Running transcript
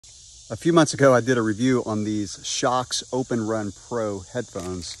A few months ago, I did a review on these Shokz Open Run Pro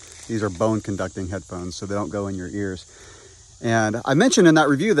headphones. These are bone conducting headphones, so they don't go in your ears. And I mentioned in that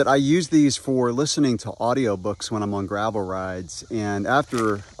review that I use these for listening to audiobooks when I'm on gravel rides. And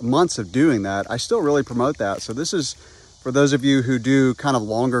after months of doing that, I still really promote that. So this is for those of you who do kind of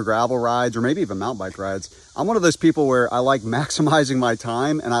longer gravel rides or maybe even mountain bike rides. I'm one of those people where I like maximizing my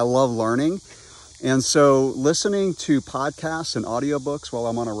time and I love learning. And so listening to podcasts and audiobooks while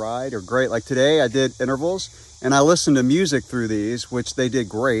I'm on a ride are great. Like today I did intervals and I listened to music through these, which they did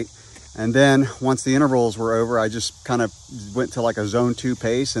great. And then once the intervals were over, I just kind of went to like a zone 2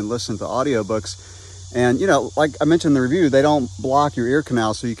 pace and listened to audiobooks. And you know, like I mentioned in the review, they don't block your ear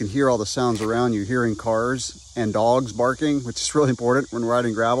canal so you can hear all the sounds around you, hearing cars and dogs barking, which is really important when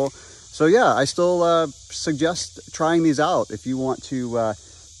riding gravel. So yeah, I still suggest trying these out if you want to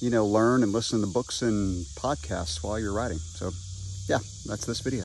you know, learn and listen to books and podcasts while you're riding. So yeah, that's this video.